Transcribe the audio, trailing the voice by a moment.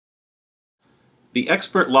The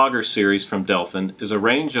Expert Logger series from Delphin is a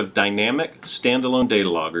range of dynamic, standalone data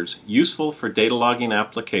loggers useful for data logging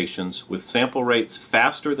applications with sample rates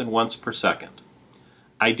faster than once per second.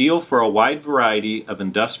 Ideal for a wide variety of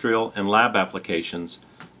industrial and lab applications,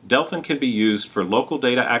 Delphin can be used for local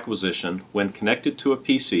data acquisition when connected to a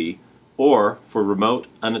PC or for remote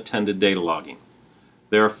unattended data logging.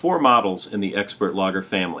 There are 4 models in the Expert Logger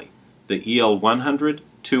family, the EL100,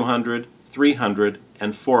 200, 300,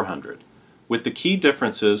 and 400. With the key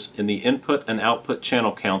differences in the input and output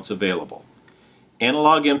channel counts available.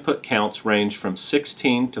 Analog input counts range from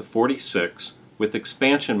 16 to 46, with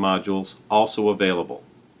expansion modules also available.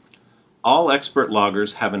 All Expert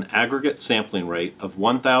loggers have an aggregate sampling rate of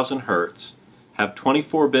 1000 Hz, have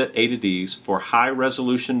 24-bit A to Ds for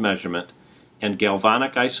high-resolution measurement, and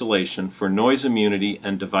galvanic isolation for noise immunity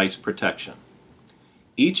and device protection.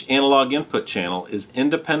 Each analog input channel is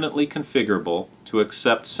independently configurable to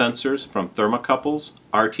accept sensors from thermocouples,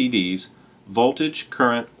 RTDs, voltage,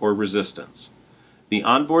 current, or resistance. The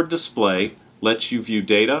onboard display lets you view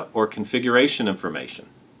data or configuration information.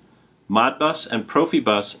 Modbus and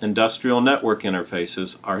Profibus industrial network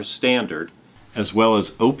interfaces are standard, as well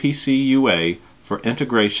as OPC UA for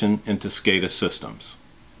integration into SCADA systems.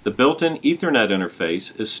 The built-in Ethernet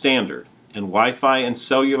interface is standard, and Wi-Fi and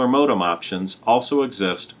cellular modem options also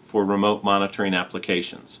exist for remote monitoring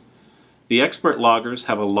applications. The Expert loggers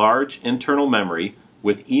have a large internal memory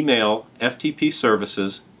with email, FTP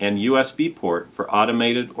services, and USB port for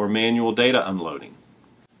automated or manual data unloading.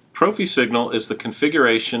 ProfiSignal is the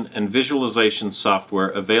configuration and visualization software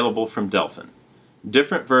available from Delphin.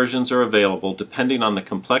 Different versions are available depending on the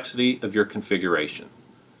complexity of your configuration.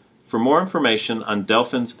 For more information on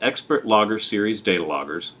Delphin's Expert Logger series data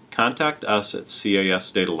loggers, contact us at CAS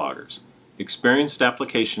Data Loggers. Experienced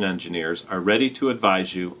application engineers are ready to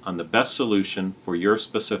advise you on the best solution for your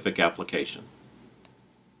specific application.